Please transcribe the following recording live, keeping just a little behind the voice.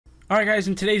Alright guys,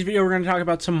 in today's video we're going to talk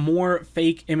about some more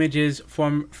fake images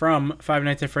from Five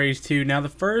Nights at Freddy's 2. Now the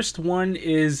first one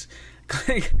is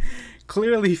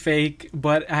clearly fake,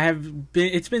 but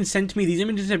it's been sent to me. These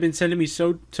images have been sent to me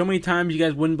so many times you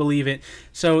guys wouldn't believe it.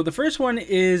 So the first one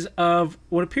is of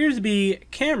what appears to be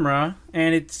camera,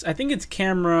 and I think it's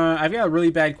camera. I've got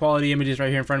really bad quality images right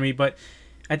here in front of me, but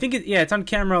I think it's on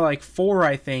camera like 4,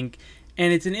 I think.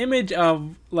 And it's an image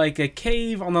of like a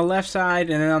cave on the left side,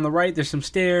 and then on the right there's some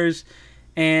stairs,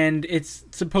 and it's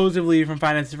supposedly from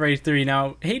Five Nights at Freddy's 3.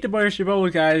 Now, hate to burst your bubble,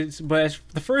 guys, but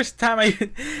the first time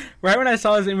right when I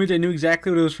saw this image, I knew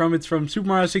exactly what it was from. It's from Super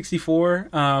Mario 64.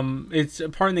 It's a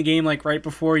part in the game like right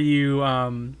before you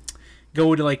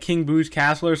go to like King Boo's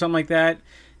castle or something like that.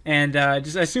 And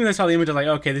just as soon as I saw the image, I was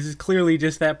like, okay, this is clearly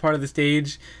just that part of the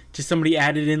stage. Just somebody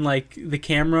added in like the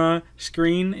camera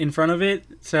screen in front of it.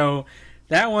 So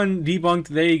that one debunked.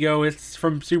 There you go. It's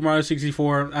from Super Mario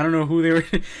 64. I don't know who they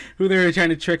were trying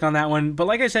to trick on that one. But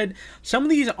like I said, some of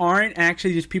these aren't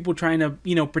actually just people trying to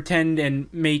pretend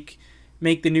and make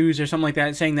the news or something like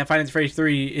that, saying that Five Nights at Freddy's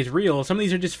 3 is real. Some of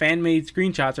these are just fan-made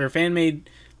screenshots or fan-made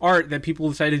art that people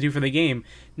decided to do for the game.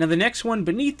 Now the next one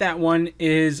beneath that one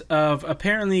is of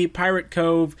apparently Pirate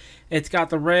Cove. It's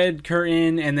got the red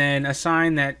curtain and then a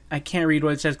sign that I can't read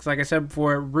what it says because, like I said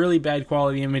before, really bad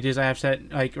quality images I have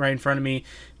set like right in front of me.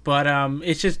 But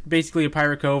it's just basically a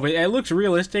Pirate Cove. It looks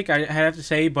realistic, I have to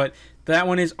say, but that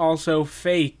one is also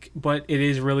fake, but it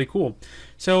is really cool.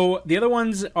 So the other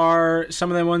ones are some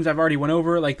of the ones I've already went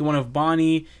over, like the one of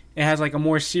Bonnie. It has like a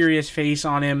more serious face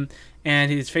on him, and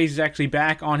his face is actually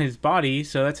back on his body,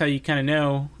 so that's how you kind of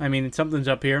know. I mean, something's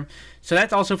up here. So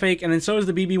that's also fake, and then so is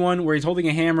the BB one, where he's holding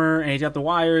a hammer, and he's got the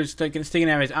wires sticking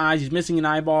out of his eyes. He's missing an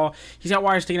eyeball. He's got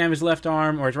wires sticking out of his left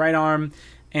arm, or his right arm,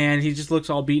 and he just looks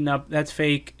all beaten up. That's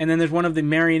fake. And then there's one of the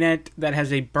marionette that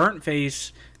has a burnt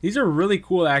face. These are really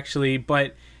cool, actually,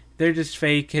 but they're just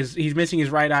fake. He's missing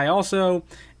his right eye also,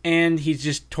 and he's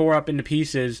just tore up into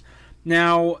pieces.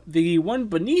 Now, the one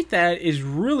beneath that is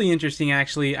really interesting,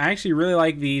 actually. I actually really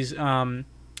like these. I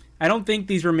don't think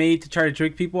these were made to try to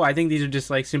trick people. I think these are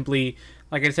just like simply,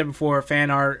 like I said before,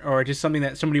 fan art or just something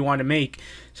that somebody wanted to make.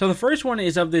 So the first one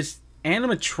is of this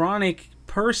animatronic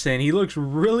person. He looks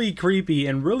really creepy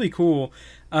and really cool.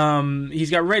 He's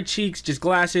got red cheeks, just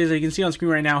glasses, as you can see on screen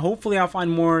right now. Hopefully I'll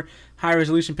find more high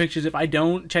resolution pictures. If I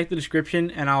don't, check the description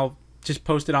and I'll just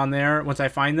post it on there once I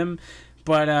find them.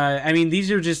 But, I mean,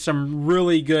 these are just some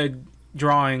really good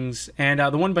drawings. And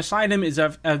the one beside him is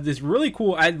of this really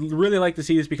cool... I'd really like to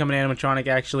see this become an animatronic,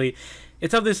 actually.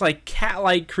 It's of this, like,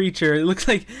 cat-like creature. It looks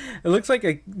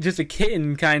like just a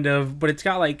kitten, kind of. But it's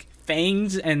got, like,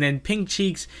 fangs and then pink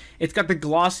cheeks. It's got the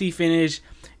glossy finish.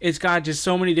 It's got just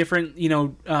so many different,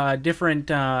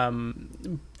 different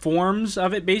forms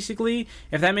of it, basically,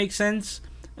 if that makes sense.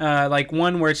 Like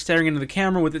one where it's staring into the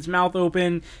camera with its mouth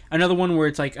open, another one where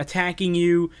it's like attacking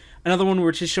you, another one where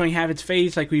it's just showing half its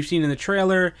face like we've seen in the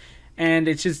trailer, and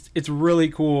it's really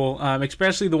cool,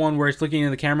 especially the one where it's looking into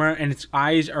the camera and its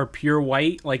eyes are pure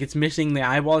white, like it's missing the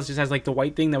eyeballs, it just has like the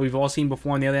white thing that we've all seen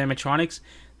before in the other animatronics.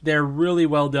 They're really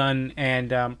well done, and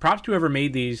props to whoever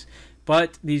made these,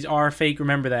 but these are fake,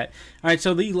 remember that. Alright,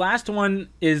 so the last one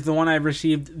is the one I've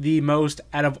received the most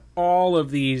out of all of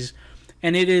these,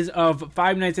 and it is of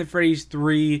Five Nights at Freddy's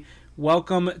 3,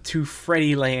 Welcome to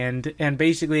Freddyland. And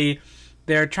basically,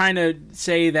 they're trying to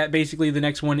say that basically the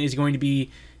next one is going to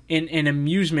be in an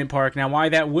amusement park. Now,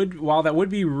 while that would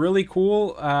be really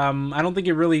cool, I don't think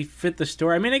it really fit the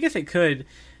story. I mean, I guess it could,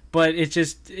 but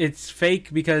it's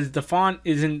fake because the font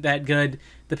isn't that good.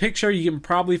 The picture you can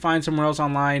probably find somewhere else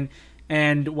online.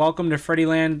 And Welcome to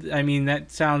Freddyland, I mean,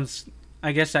 that sounds...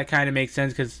 I guess that kind of makes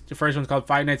sense because the first one's called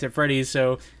Five Nights at Freddy's,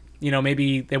 so...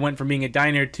 maybe they went from being a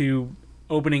diner to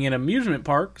opening an amusement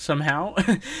park somehow.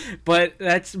 But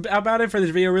that's about it for this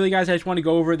video. Really, guys, I just want to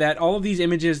go over that all of these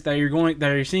images that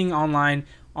you're seeing online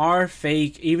are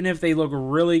fake, even if they look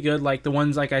really good, like the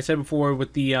ones like I said before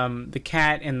with the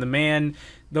cat and the man.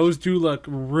 Those do look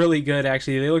really good,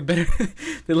 actually. They look better.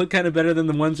 They look kind of better than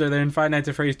the ones that are in Five Nights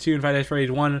at Freddy's 2 and Five Nights at Freddy's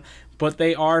 1, but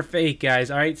they are fake, guys.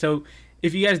 All right, so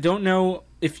if you guys don't know,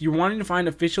 if you're wanting to find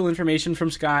official information from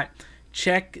Scott,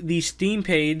 check the Steam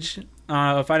page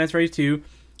of Five Nights at Freddy's 2.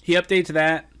 He updates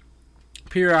that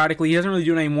periodically. He doesn't really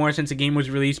do it anymore since the game was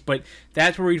released, but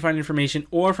that's where you find information,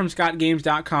 or from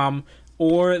scottgames.com,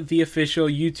 or the official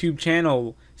YouTube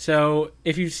channel. So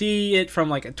if you see it from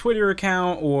like a Twitter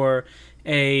account or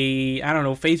a, I don't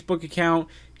know, Facebook account,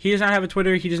 he does not have a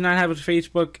Twitter, he does not have a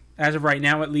Facebook, as of right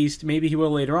now at least. Maybe he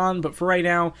will later on, but for right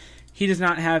now, he does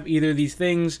not have either of these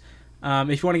things.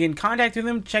 If you want to get in contact with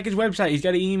him, check his website. He's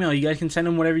got an email. You guys can send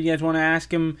him whatever you guys want to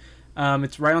ask him.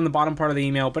 It's right on the bottom part of the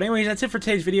email. But anyways, that's it for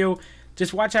today's video.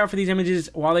 Just watch out for these images.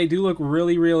 While they do look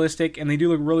really realistic and they do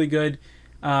look really good,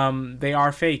 they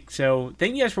are fake. So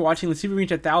thank you guys for watching. Let's see if we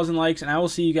reach 1,000 likes, and I will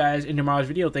see you guys in tomorrow's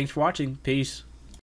video. Thanks for watching. Peace.